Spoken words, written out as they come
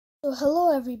So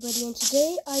hello everybody, and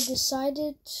today I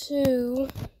decided to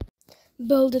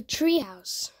build a tree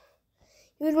house.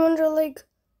 You would wonder,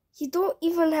 you don't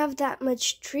even have that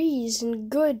much trees and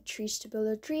good trees to build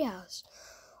a tree house.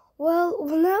 Well,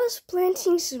 when I was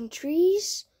planting some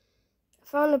trees, I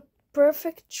found a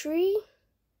perfect tree,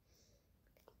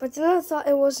 but then I thought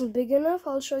it wasn't big enough.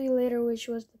 I'll show you later which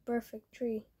was the perfect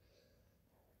tree.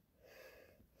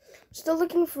 Still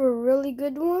looking for a really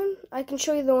good one. I can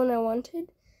show you the one I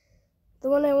wanted.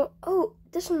 Oh,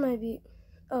 this one might be,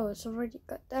 oh, it's already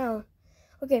cut down.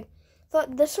 Okay,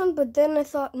 thought this one, but then I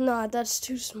thought, nah, that's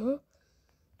too small.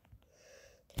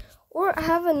 Or I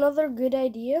have another good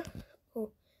idea. Oh,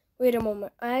 wait a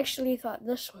moment. I actually thought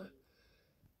this one.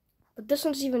 But this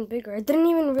one's even bigger. I didn't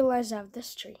even realize I have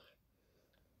this tree.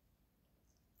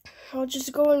 I'll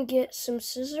just go and get some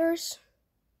scissors.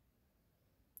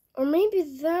 Or maybe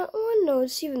that one? No,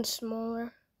 it's even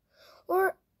smaller.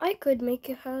 Or I could make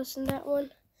a house in that one.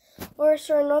 Or is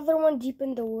there another one deep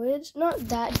in the woods? Not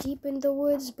that deep in the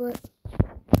woods, but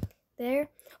there.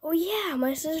 Oh yeah,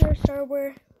 my scissors are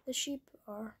where the sheep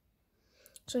are.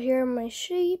 So here are my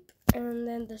sheep, and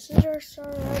then the scissors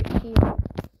are right here.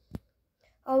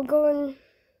 I'll go and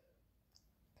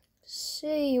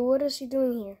see, what is he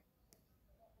doing here?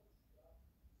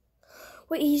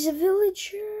 Wait, he's a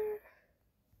villager?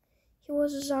 He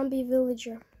was a zombie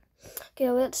villager. Okay,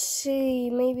 let's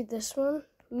see, maybe this one?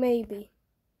 Maybe.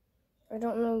 I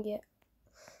don't know yet.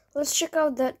 Let's check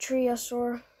out that tree I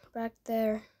saw back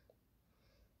there.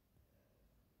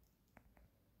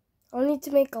 I'll need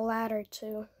to make a ladder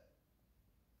too.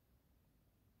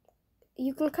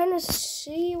 You can kind of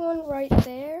see one right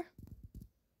there.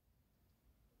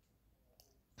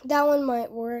 That one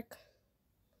might work.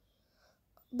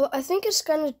 But I think it's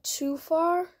kind of too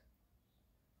far.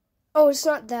 Oh, it's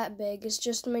not that big. It's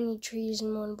just many trees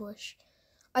in one bush.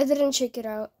 I didn't check it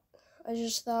out. I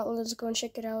just thought, let's go and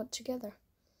check it out together.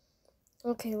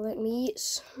 Okay, let me eat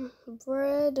some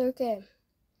bread. Okay.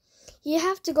 You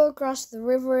have to go across the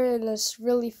river and it's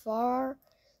really far.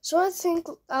 So I think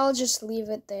I'll just leave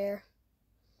it there.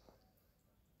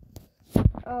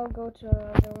 I'll go to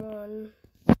another one.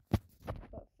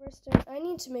 But first, I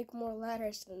need to make more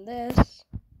ladders than this.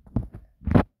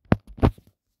 I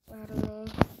don't know.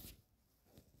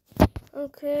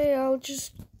 Okay,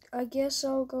 I guess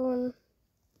I'll go and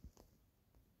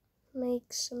make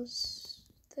this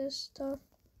stuff.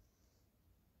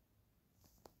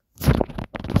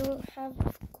 I don't have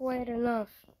quite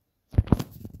enough.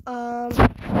 But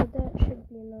that should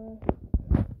be enough.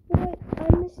 What?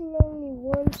 I'm missing only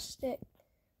one stick.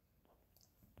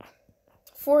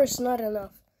 4 is not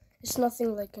enough. It's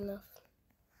nothing like enough.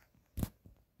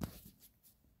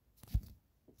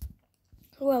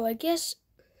 Well, I guess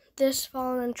this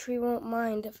fallen tree won't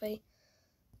mind if I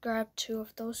grab 2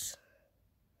 of those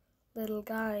little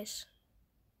guys.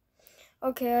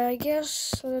 Okay, I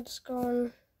guess let's go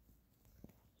and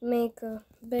make a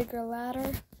bigger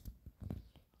ladder.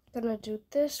 Gonna do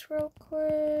this real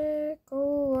quick.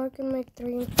 Oh, I can make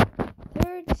 13.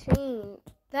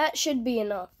 That should be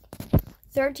enough.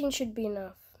 13 should be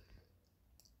enough.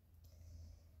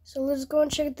 So let's go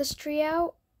and check this tree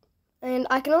out. And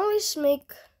I can always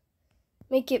make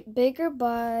it bigger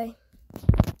by...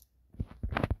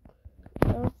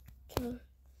 Okay.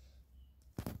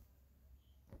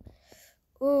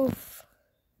 Oof.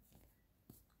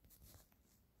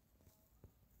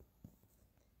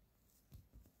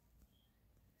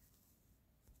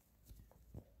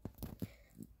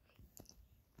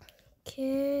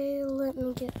 Okay, let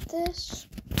me get this.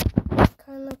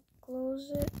 Kind of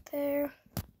close it there.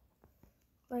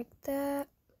 Like that.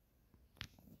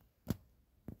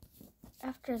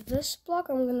 After this block,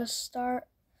 I'm gonna start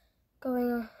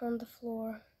going on the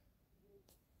floor.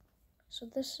 So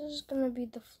this is gonna be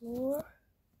the floor.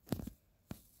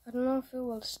 I don't know if it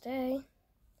will stay.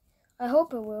 I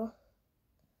hope it will.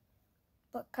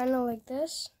 But kind of like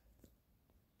this.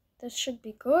 This should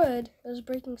be good. It was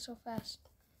breaking so fast.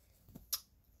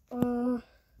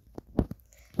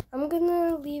 I'm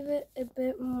gonna leave it a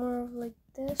bit more like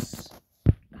this,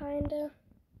 kinda.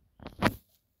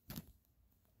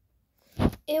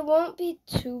 It won't be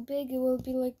too big. It will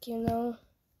be like,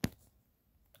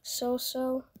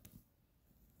 so-so.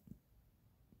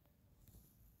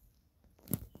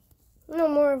 No,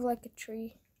 more of like a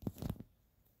tree.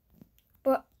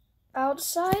 But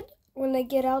outside, when I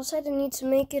get outside, I need to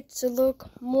make it to look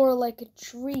more like a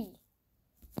tree.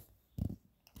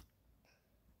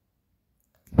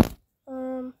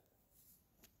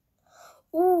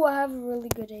 Ooh, I have a really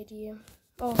good idea.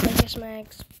 Oh, I guess my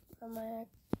axe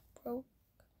broke.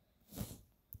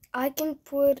 I can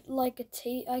put like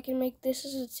I can make this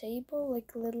as a table,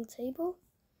 like a little table.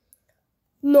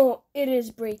 No, it is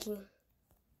breaking.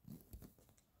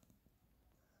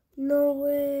 No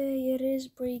way, it is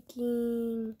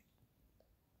breaking.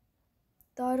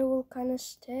 Thought it will kind of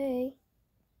stay.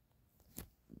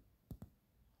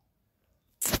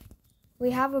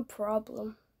 We have a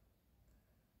problem.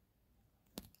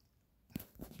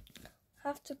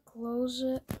 Have to close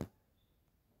it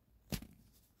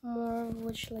more,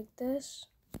 which like this.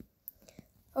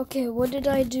 Okay, what did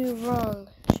I do wrong?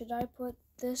 Should I put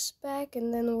this back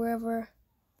and then wherever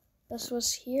this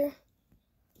was here?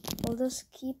 I'll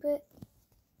just keep it.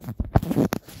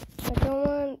 I don't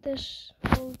want this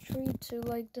whole tree to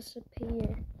like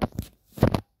disappear.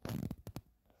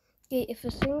 Okay, if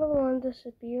a single one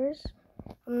disappears,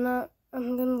 I'm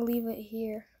gonna leave it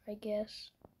here, I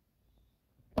guess.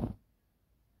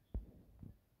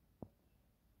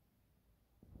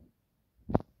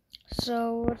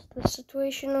 So, what's the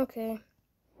situation? Okay.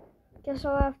 Guess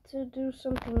I'll have to do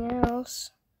something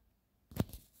else.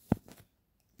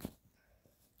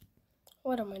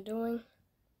 What am I doing?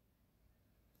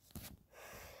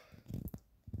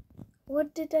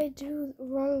 What did I do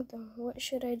wrong though? What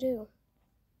should I do?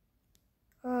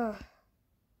 I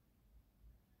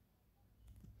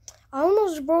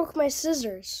almost broke my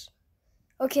scissors.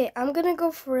 Okay, I'm gonna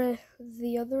go for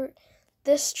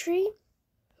this tree.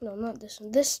 No, not this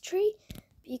one. This tree,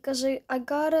 because I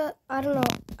don't know,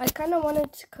 I kind of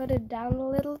wanted to cut it down a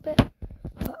little bit,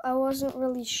 but I wasn't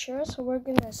really sure, so we're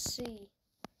gonna see.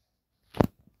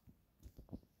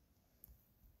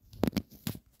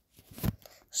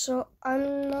 So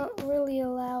I'm not really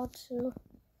allowed to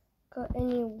cut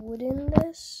any wood in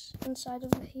this inside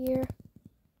of here.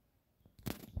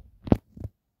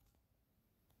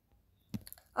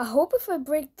 I hope if I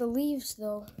break the leaves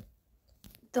though,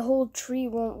 the whole tree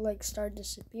won't like start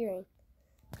disappearing.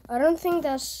 I don't think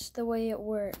that's the way it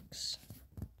works.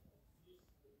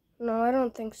 No, I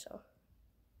don't think so.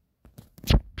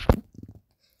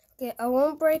 Okay, I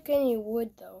won't break any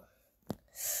wood though.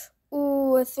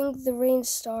 Ooh, I think the rain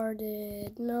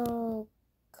started. No,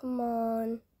 come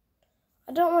on.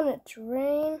 I don't want it to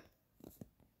rain.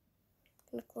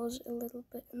 I'm gonna close it a little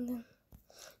bit and then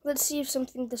let's see if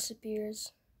something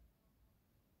disappears.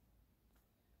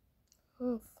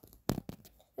 Oof.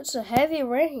 It's a heavy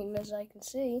rain, as I can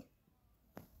see.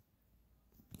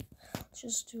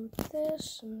 Just do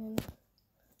this and then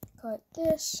cut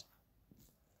this.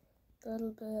 A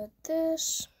little bit of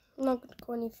this. I'm not gonna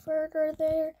go any further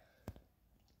there.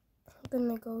 I'm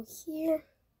gonna go here.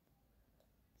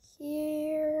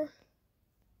 Here.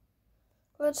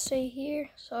 Let's say here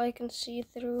so I can see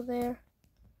through there.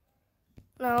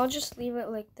 Now I'll just leave it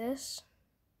like this.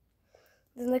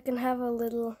 Then I can have a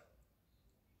little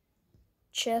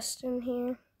chest in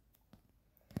here.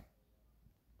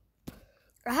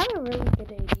 I have a really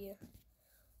good idea.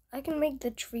 I can make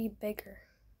the tree bigger.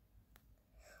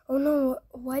 Oh no,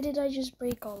 why did I just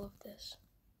break all of this?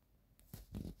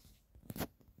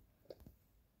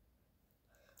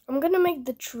 I'm gonna make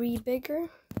the tree bigger.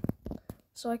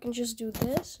 So I can just do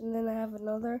this, and then I have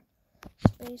another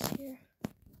space here.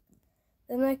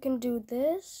 Then I can do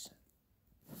this,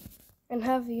 and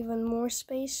have even more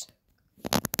space.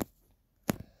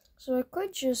 So I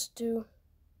could just do...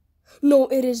 No,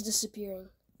 it is disappearing.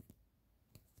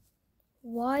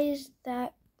 Why is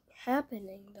that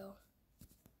happening, though?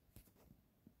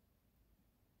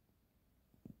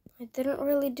 I didn't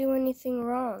really do anything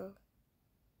wrong.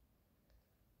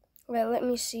 Well, let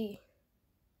me see.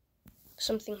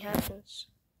 Something happens.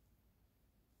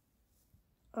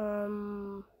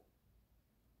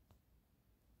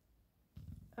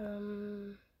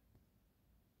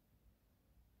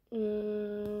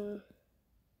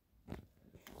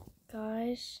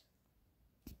 Guys,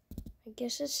 I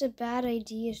guess it's a bad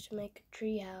idea to make a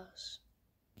tree house.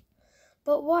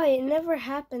 But why? It never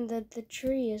happened that the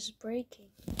tree is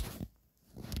breaking.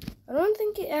 I don't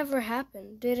think it ever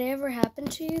happened. Did it ever happen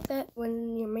to you that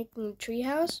when you're making a tree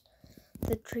house,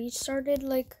 the tree started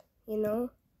like, you know,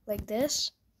 like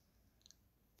this?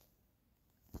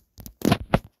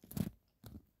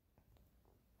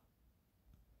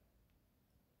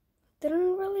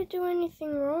 Didn't really do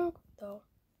anything wrong though.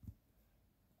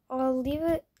 I'll leave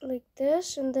it like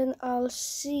this and then I'll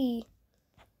see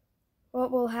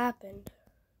what will happen.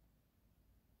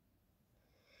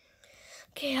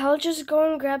 Okay, I'll just go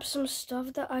and grab some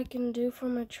stuff that I can do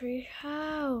from a tree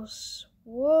house.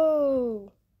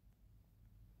 Whoa.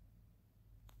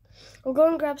 I'll go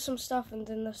and grab some stuff and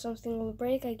then if something will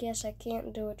break, I guess I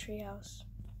can't do a tree house.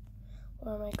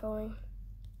 Where am I going?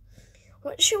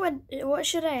 What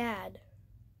should I add?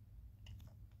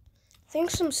 think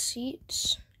some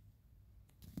seats.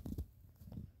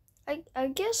 I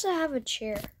guess I have a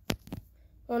chair.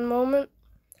 One moment.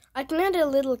 I can add a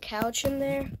little couch in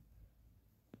there.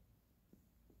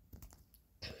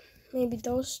 Maybe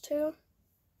those two.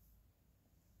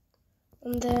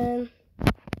 And then,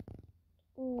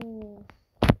 ooh,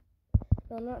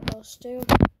 no, not those two.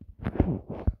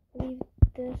 Leave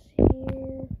this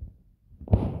here.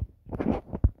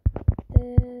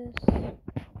 This.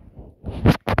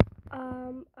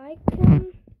 I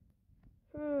can,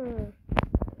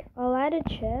 I'll add a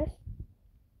chest.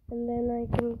 And then I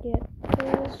can get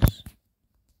this.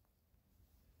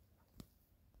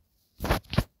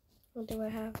 What do I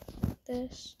have?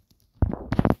 This.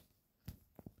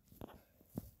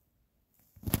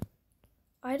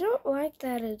 I don't like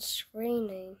that it's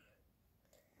raining.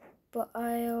 But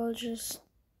I'll just,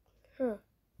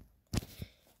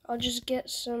 I'll just get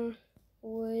some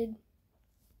wood.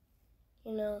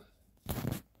 You know,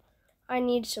 I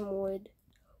need some wood.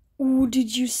 Ooh,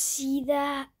 did you see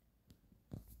that?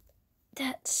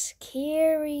 That's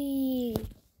scary.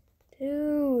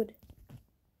 Dude.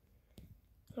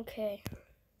 Okay.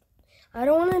 I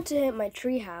don't want it to hit my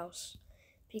treehouse,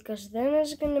 because then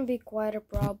it's going to be quite a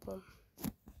problem.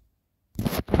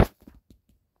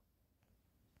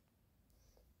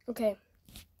 Okay.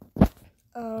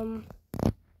 I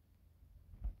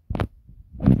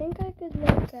think I could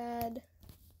like add...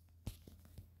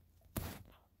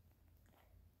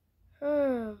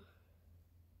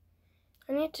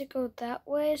 I need to go that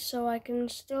way so I can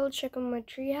still check on my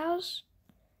treehouse.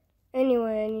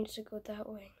 Anyway, I need to go that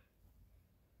way.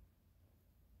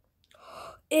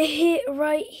 It hit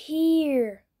right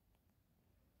here.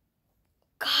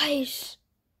 Guys,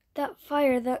 that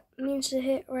fire, that means it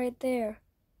hit right there.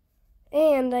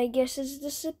 And I guess it's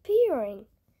disappearing.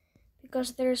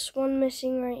 Because there's one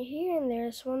missing right here and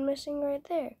there's one missing right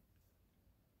there.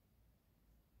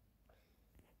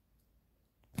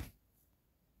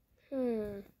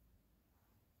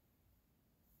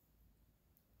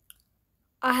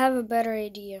 I have a better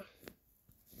idea.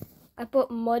 I put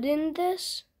mud in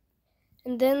this,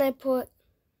 and then I put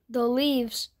the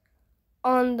leaves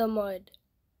on the mud,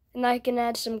 and I can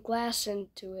add some glass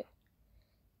into it.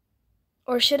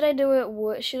 Or should I do it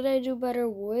wood? Should I do better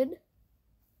wood?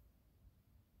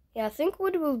 Yeah, I think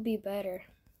wood will be better.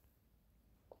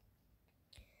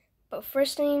 But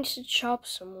first I need to chop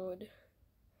some wood.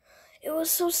 It was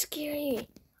so scary.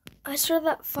 I saw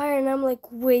that fire and I'm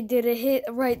like, wait, did it hit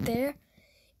right there?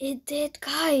 It did,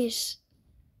 guys.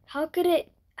 How could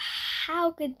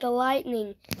the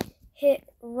lightning hit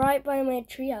right by my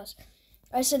treehouse?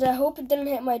 I said, I hope it didn't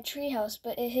hit my treehouse,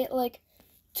 but it hit like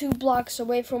 2 blocks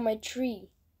away from my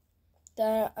tree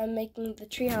that I'm making the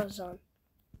treehouse on.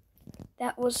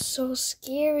 That was so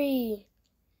scary.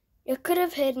 It could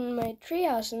have hit in my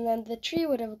treehouse and then the tree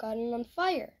would have gotten on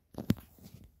fire.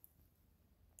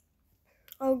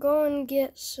 I'll go and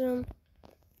get some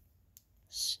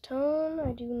stone.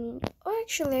 I do need... Oh,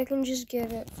 actually, I can just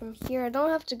get it from here. I don't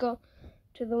have to go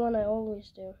to the one I always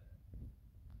do.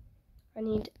 I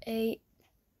need 8.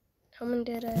 How many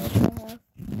did I have?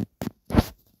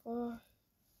 4,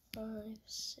 5,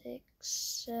 6,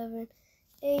 7,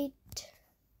 8.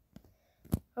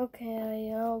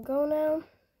 Okay, I'll go now.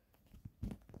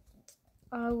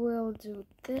 I will do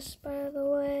this, by the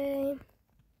way.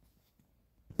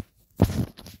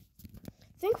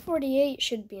 I think 48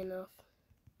 should be enough.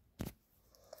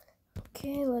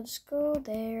 Okay, let's go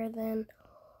there then.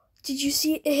 Did you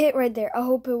see it hit right there? I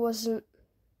hope it wasn't...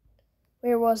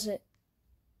 Where was it?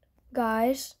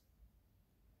 Guys.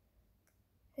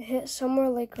 It hit somewhere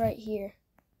like right here.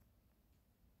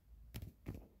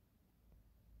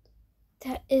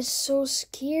 That is so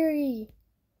scary.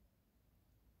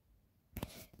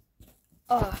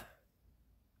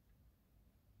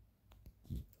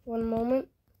 One moment.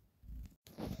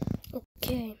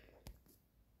 Okay.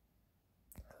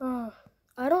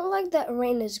 I don't like that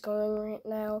rain is going right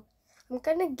now. I'm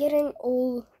kind of getting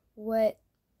all wet.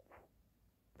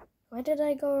 Why did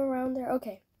I go around there?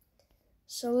 Okay.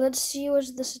 So let's see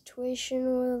what's the situation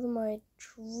with my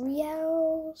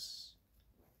treehouse.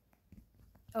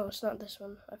 Oh, it's not this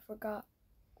one. I forgot.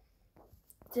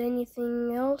 Is there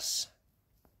anything else?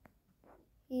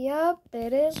 Yup,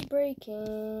 it is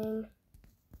breaking.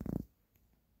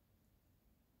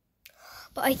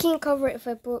 But I can't cover it if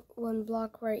I put 1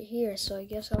 block right here, so I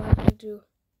guess I'll have to do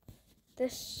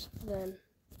this then.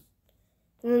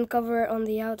 And then cover it on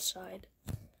the outside.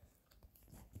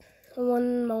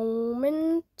 One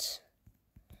moment.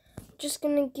 I'm just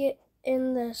gonna get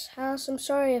in this house. I'm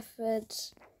sorry for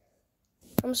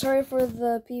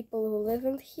the people who live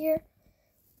in here,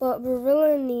 but we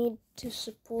really need to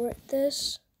support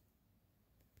this.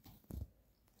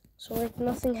 So like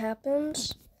nothing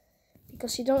happens.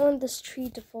 Because you don't want this tree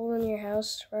to fall on your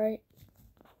house, right?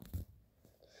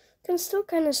 You can still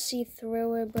kind of see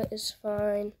through it, but it's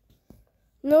fine.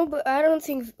 No, but I don't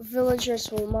think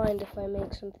villagers will mind if I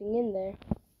make something in there.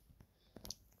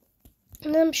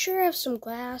 And I'm sure I have some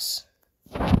glass.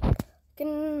 I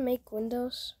can make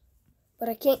windows. But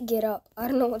I can't get up. I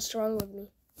don't know what's wrong with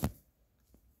me.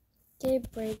 Okay,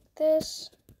 break this.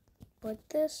 Put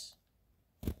this.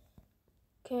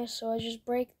 Okay, so I just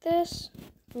break this.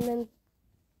 And then,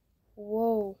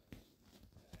 whoa.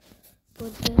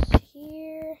 Put this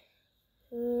here.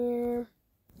 Here.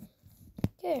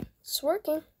 Okay, it's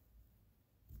working.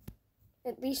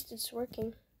 At least it's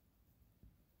working.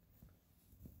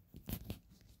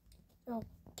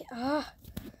 Okay,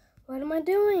 what am I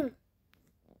doing?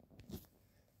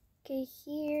 Okay,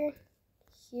 here,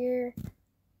 here,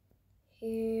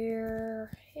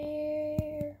 here,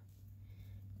 here.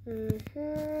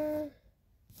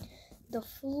 The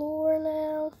floor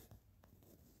now.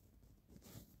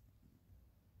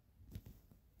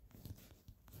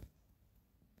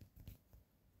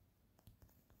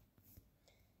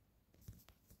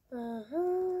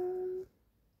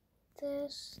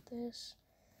 This,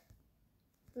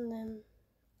 and then,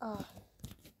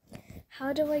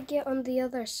 how do I get on the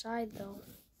other side though?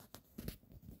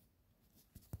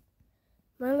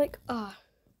 Am I like,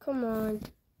 come on.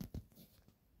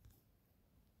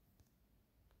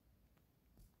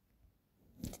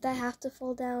 Did I have to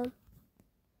fall down?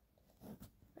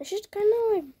 I should kind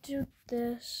of like do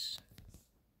this.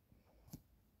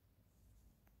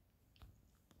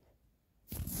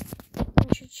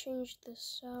 I should change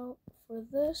this out for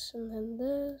this and then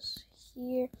this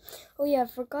here. Oh yeah, I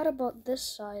forgot about this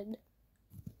side.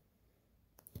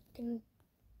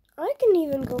 I can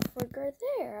even go further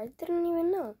there. I didn't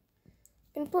even know. I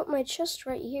can put my chest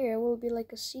right here. It will be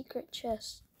like a secret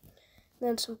chest.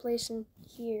 Then someplace in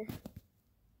here.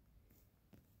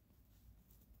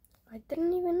 I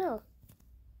didn't even know.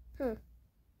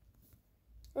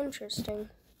 Interesting.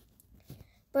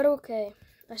 But okay.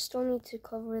 I still need to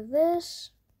cover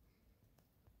this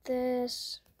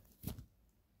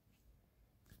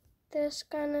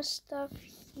kind of stuff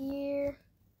here.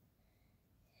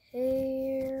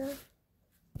 Here.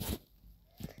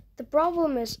 The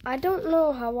problem is I don't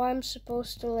know how I'm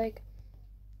supposed to like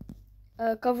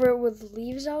cover it with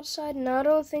leaves outside, and I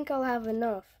don't think I'll have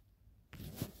enough.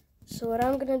 So what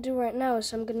I'm gonna do right now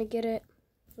is I'm gonna get it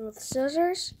with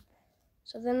scissors,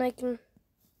 so then I can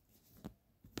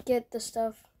get the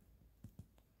stuff.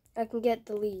 I can get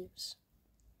the leaves.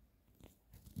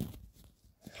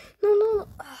 No.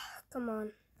 Come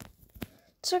on.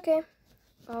 It's okay.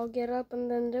 I'll get up and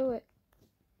then do it.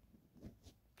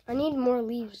 I need more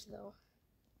leaves though.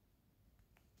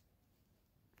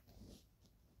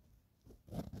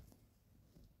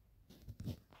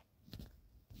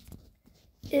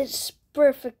 It's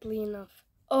perfectly enough.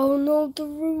 Oh no, the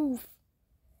roof.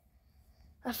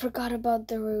 I forgot about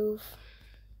the roof.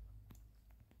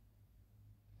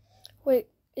 Wait,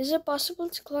 is it possible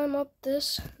to climb up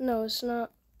this? No, it's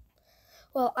not.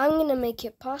 Well, I'm gonna make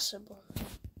it possible,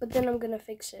 but then I'm gonna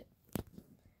fix it.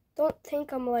 Don't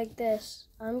think I'm like this.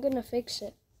 I'm gonna fix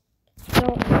it.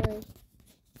 Don't worry.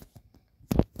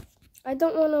 I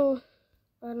don't know.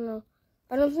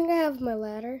 I don't think I have my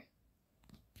ladder.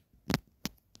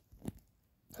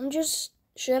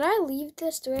 Should I leave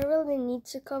this? Do I really need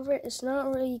to cover it? It's not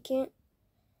really,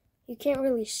 you can't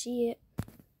really see it.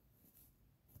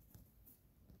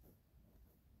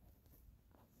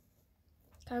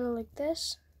 Kind of like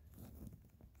this.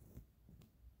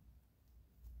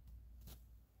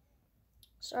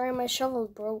 Sorry, my shovel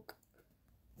broke.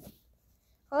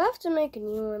 I'll have to make a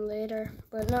new one later,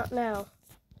 but not now.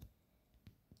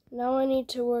 Now I need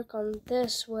to work on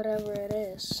this, whatever it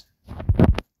is.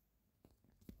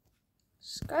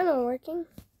 It's kind of working.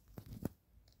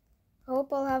 I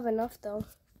hope I'll have enough though.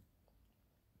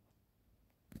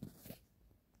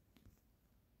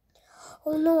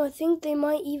 Oh no, I think they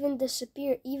might even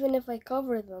disappear even if I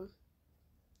cover them.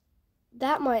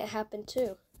 That might happen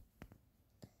too.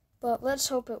 But let's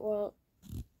hope it won't.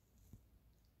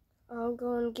 I'll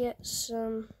go and get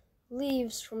some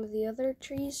leaves from the other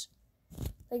trees.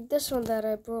 Like this one that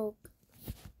I broke.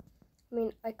 I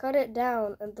mean, I cut it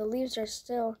down and the leaves are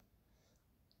still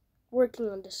working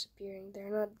on disappearing.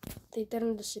 They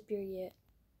didn't disappear yet.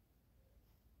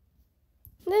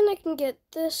 Then I can get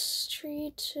this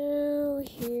tree to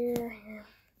here.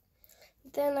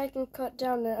 Then I can cut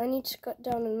down, I need to cut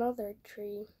down another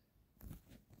tree.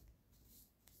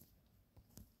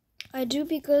 I do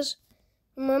because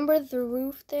Remember the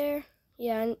roof there?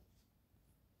 Yeah, and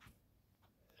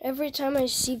every time I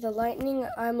see the lightning,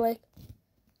 I'm like,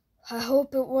 I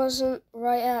hope it wasn't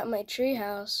right at my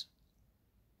treehouse.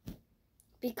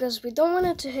 Because we don't want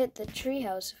it to hit the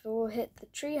treehouse. If it will hit the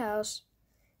treehouse,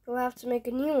 we'll have to make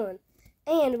a new one.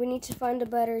 And we need to find a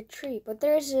better tree. But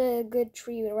there's a good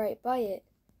tree right by it.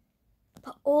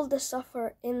 But all the stuff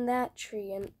are in that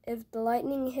tree. And if the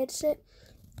lightning hits it,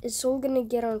 it's all gonna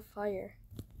get on fire.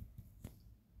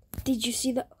 Did you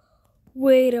see that?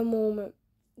 Wait a moment.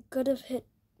 It could have hit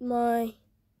my...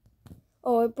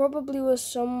 Oh, it probably was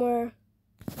somewhere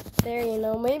there, you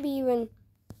know. Maybe even,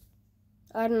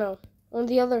 I don't know, on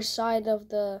the other side of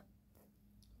the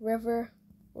river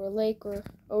or lake or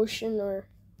ocean or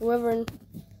whoever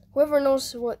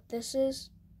knows what this is.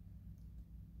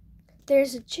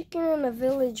 There's a chicken and a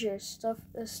villager stuck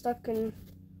in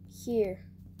here.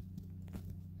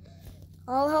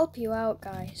 I'll help you out,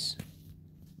 guys.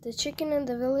 The chicken and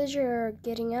the villager are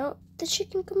getting out. The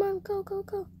chicken, come on, go, go,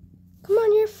 go. Come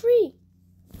on, you're free.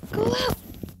 Go out.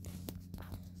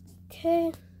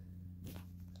 Okay.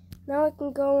 Now I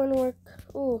can go and work.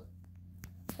 Ooh,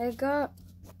 I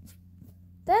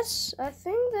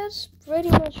think that's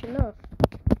pretty much enough.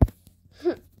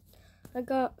 I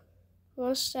got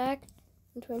 1 stack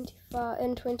and 25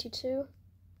 and 22.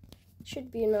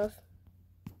 Should be enough.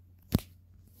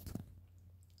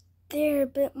 There, a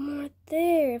bit more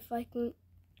there if I can.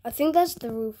 I think that's the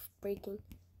roof breaking.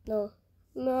 No.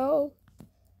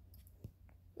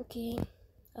 Okay,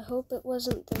 I hope it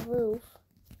wasn't the roof.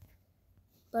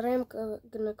 But I'm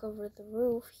gonna cover the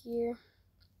roof here.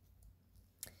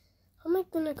 How am I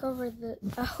gonna cover the...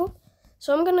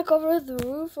 So I'm gonna cover the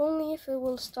roof only if it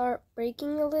will start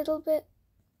breaking a little bit.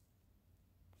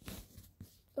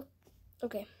 Oh,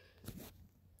 okay.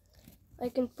 I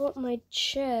can put my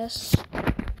chest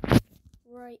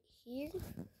right here.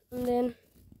 And then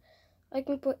I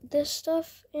can put this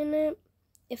stuff in it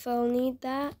if I'll need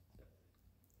that.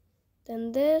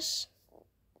 Then this.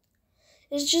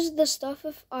 It's just the stuff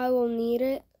if I will need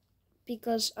it.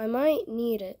 Because I might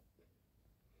need it.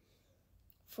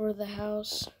 For the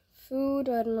house. Food,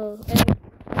 I don't know.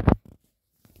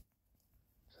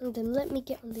 And then let me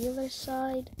get on the other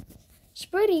side. It's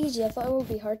pretty easy. I thought it would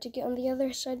be hard to get on the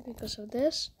other side because of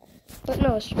this. But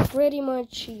no, it's pretty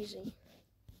much easy.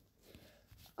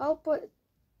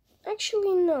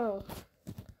 Actually, no.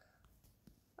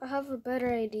 I have a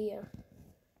better idea.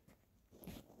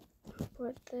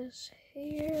 Put this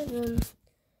here, then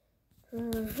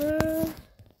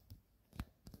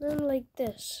like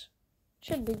this.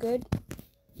 Should be good.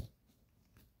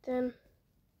 Then,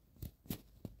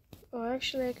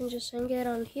 actually I can just hang it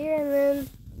on here, and then,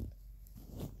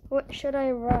 what should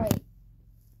I write?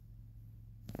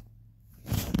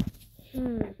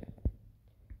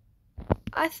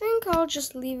 I think I'll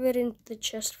just leave it in the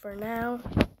chest for now.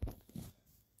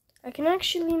 I can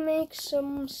actually make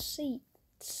some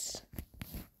seats.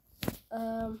 I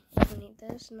don't need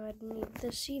this, and I don't need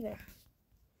this either.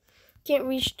 Can't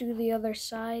reach to the other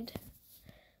side.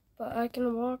 But I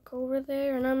can walk over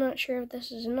there, and I'm not sure if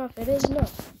this is enough. It is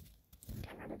enough.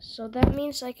 So that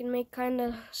means I can make kind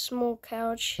of small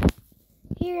couch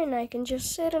here, and I can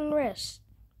just sit and rest.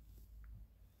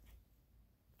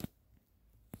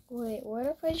 Wait, what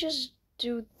if I just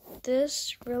do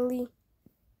this really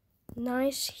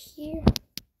nice here?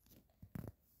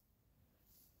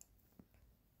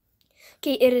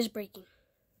 Okay, it is breaking.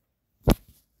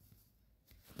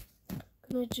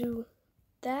 Gonna do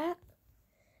that.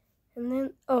 And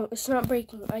then, oh, it's not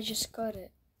breaking. I just got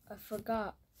it. I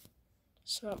forgot.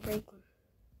 It's not breaking.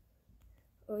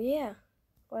 Oh yeah.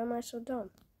 Why am I so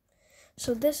dumb?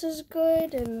 So this is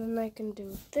good, and then I can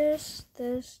do this.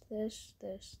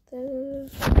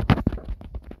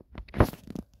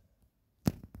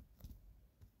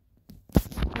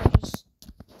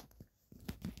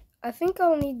 I think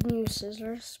I'll need new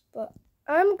scissors, but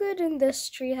I'm good in this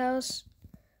treehouse.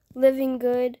 Living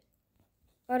good.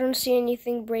 I don't see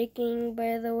anything breaking,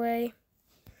 by the way.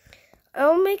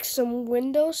 I'll make some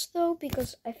windows, though,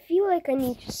 because I feel like I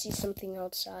need to see something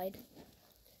outside.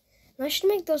 And I should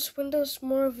make those windows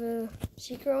more of a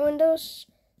secret windows.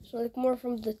 So, like, more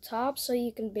from the top, so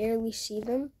you can barely see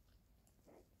them.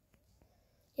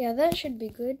 Yeah, that should be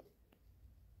good.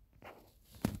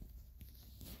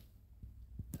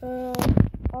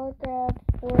 I'll grab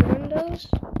 4 windows.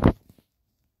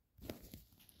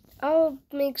 I'll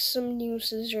make some new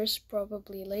scissors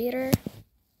probably later.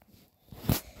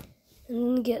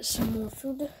 And then get some more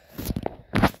food.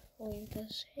 Leave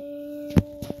this here.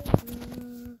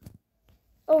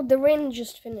 Oh, the rain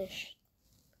just finished.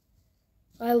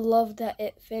 I love that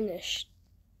it finished.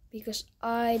 because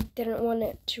I didn't want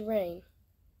it to rain.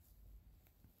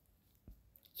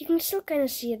 You can still kind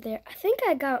of see it there. I think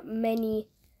I got many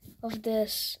of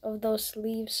those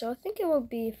leaves, so I think it will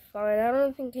be fine. I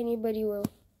don't think anybody will.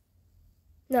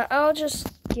 No, I'll just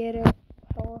get it.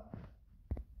 I'll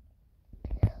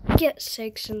get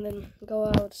 6 and then go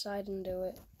outside and do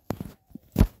it.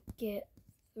 Get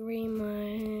 3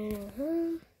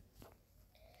 more.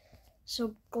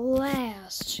 So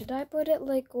glass. Should I put it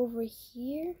like over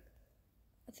here?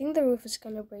 I think the roof is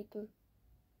kind of breaking.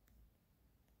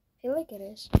 I feel like it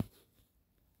is.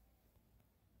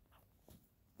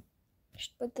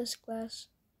 Should put this glass.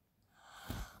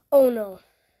 Oh no,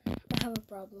 I have a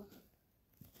problem.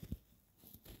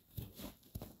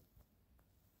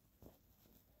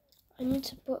 I need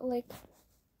to put like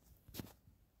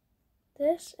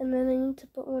this, and then I need to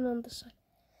put one on the side.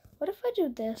 What if I do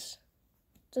this?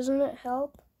 Doesn't it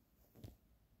help?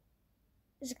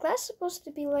 Is glass supposed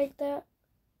to be like that?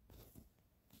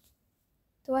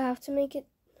 Do I have to make it?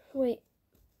 Wait.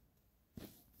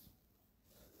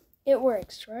 It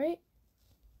works, right?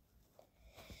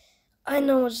 I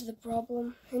know what's the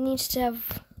problem. It needs to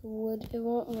have wood. It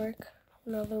won't work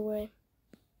another way.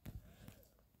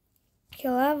 Okay,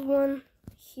 I'll have one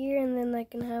here, and then I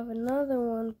can have another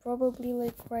one, probably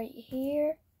like right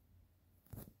here.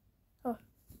 Oh,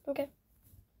 okay.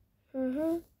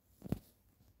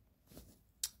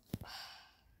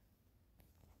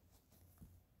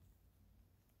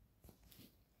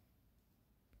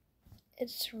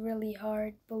 It's really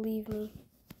hard, believe me.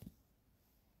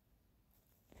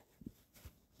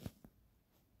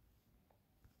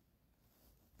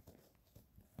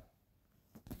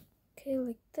 Okay,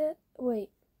 like that. Wait.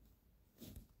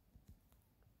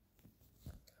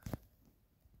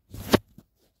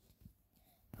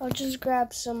 I'll just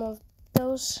grab some of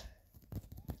those.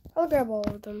 I'll grab all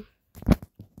of them.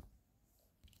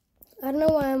 I don't know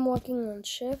why I'm walking on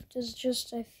shift. It's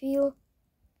just I feel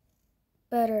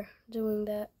better doing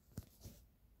that.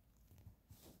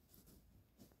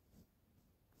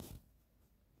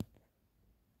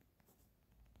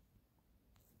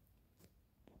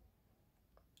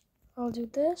 I'll do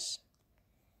this.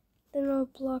 Then I'll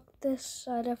block this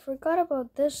side. I forgot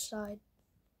about this side.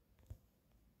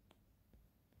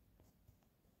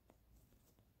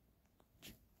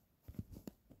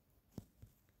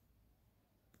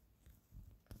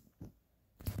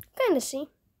 Kinda see.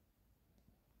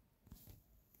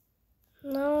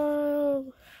 Now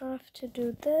I have to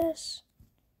do this.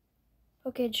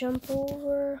 Okay, jump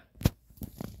over.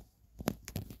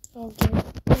 I'll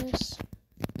get this.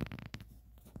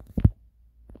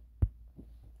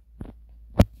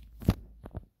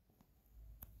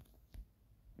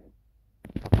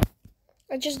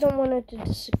 I just don't want it to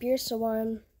disappear, so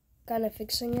I'm kind of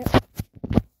fixing it.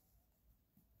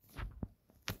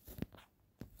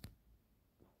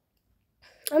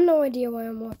 I have no idea why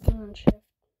I'm walking on shift.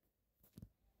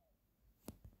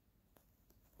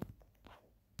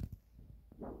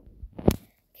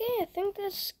 Okay, I think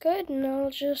that's good, and I'll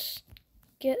just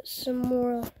get some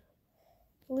more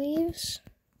leaves.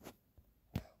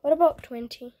 What about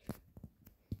 20?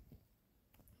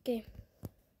 Okay.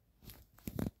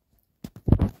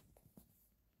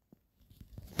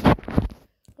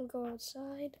 I'll go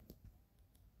outside.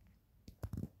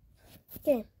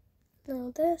 Okay.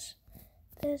 Now this,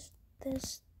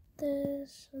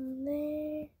 and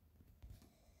there.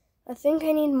 I think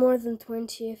I need more than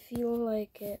 20. I feel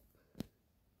like it.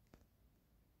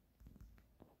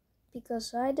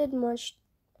 Because I did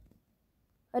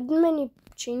many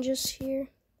changes here.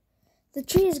 The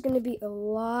tree is going to be a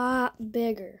lot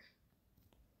bigger.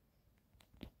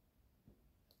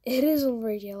 It is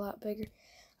already a lot bigger.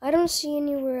 I don't see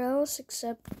anywhere else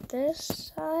except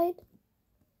this side.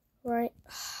 Right?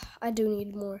 I do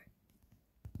need more.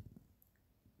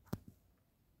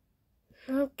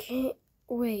 Okay.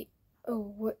 Wait.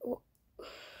 Oh, what?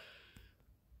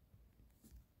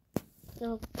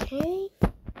 Okay.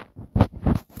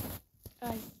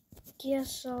 I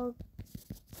guess I'll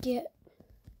get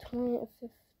 20,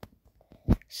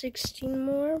 15, 16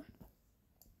 more.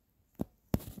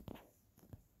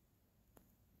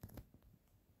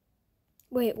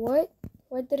 Wait, what?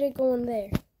 Where did it go in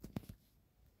there?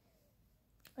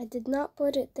 I did not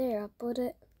put it there. I put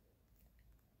it...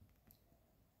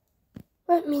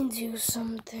 Let me do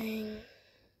something.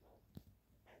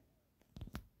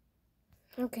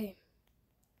 Okay.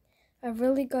 I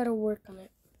really gotta work on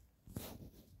it.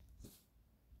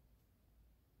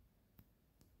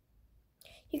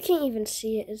 You can't even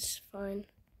see it. It's fine.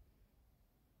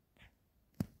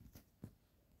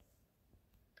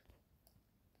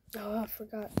 Oh, I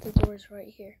forgot the door's right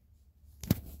here.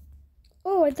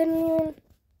 Oh, I didn't even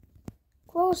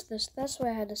close this. That's why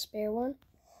I had a spare one.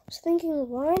 I was thinking,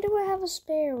 why do I have a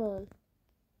spare one?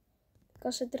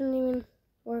 Because I didn't even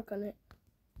work on it.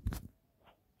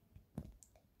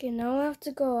 Okay, now I have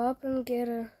to go up and get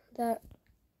that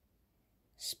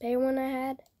spare one I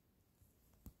had.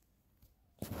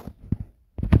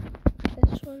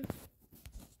 This one.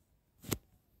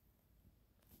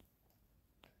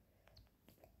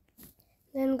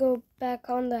 Then go back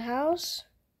on the house.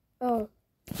 Oh,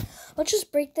 I'll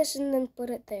just break this and then put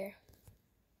it there.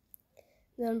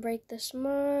 Then break this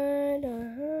mud.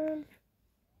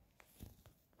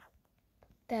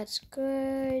 That's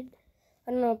good.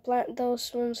 I don't know, plant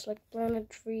those ones, like plant a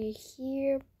tree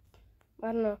here.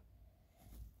 I don't know.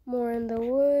 More in the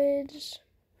woods.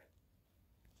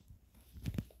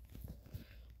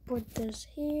 Put this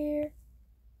here.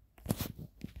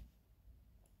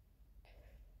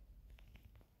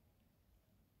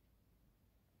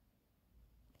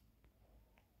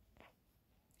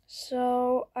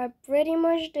 So I pretty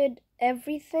much did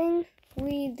everything.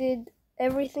 We did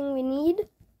everything we need.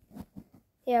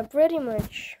 Yeah, pretty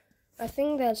much. I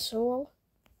think that's all.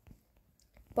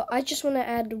 But I just want to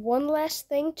add one last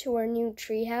thing to our new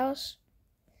treehouse.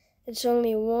 It's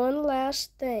only one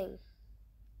last thing.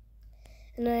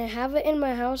 And I have it in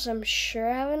my house. I'm sure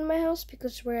I have it in my house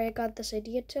because where I got this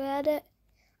idea to add it,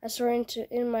 I saw it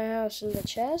in my house in the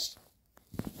chest.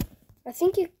 I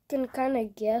think you can kind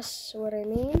of guess what I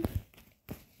mean.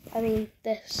 I mean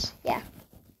this, yeah.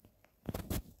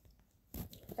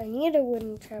 I need a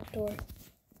wooden trapdoor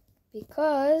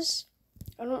because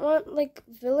I don't want like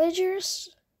villagers.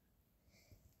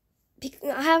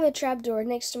 I have a trapdoor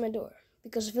next to my door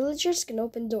because villagers can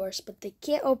open doors, but they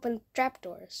can't open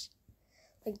trapdoors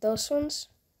like those ones.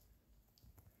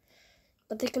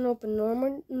 But they can open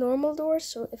normal doors.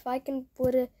 So if I can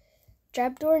put a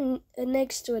trapdoor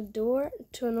next to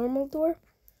a normal door,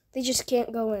 they just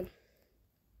can't go in.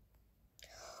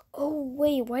 Oh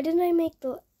wait, why didn't I make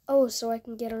the? Oh, so I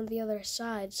can get on the other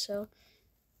side. So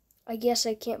I guess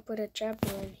I can't put a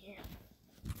trapdoor in here.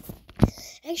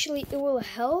 Actually, it will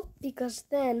help because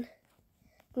then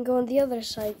I can go on the other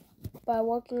side by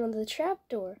walking on the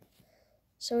trapdoor.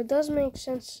 So it does make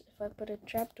sense if I put a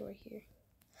trapdoor here.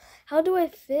 How do I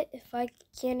fit if I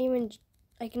can't even,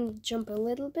 I can jump a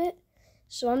little bit.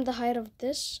 So I'm the height of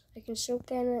this. I can still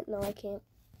get it. No, I can't.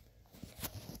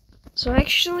 So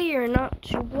actually you're not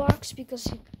 2 blocks because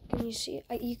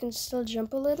you can still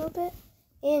jump a little bit.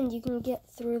 And you can get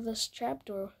through this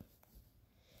trapdoor,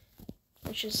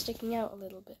 which is sticking out a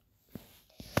little bit.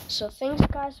 So thanks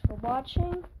guys for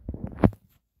watching.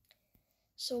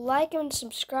 So like and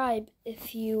subscribe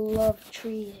if you love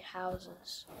tree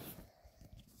houses.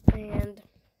 And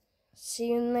see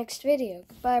you in the next video.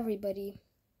 Goodbye everybody.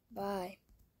 Bye.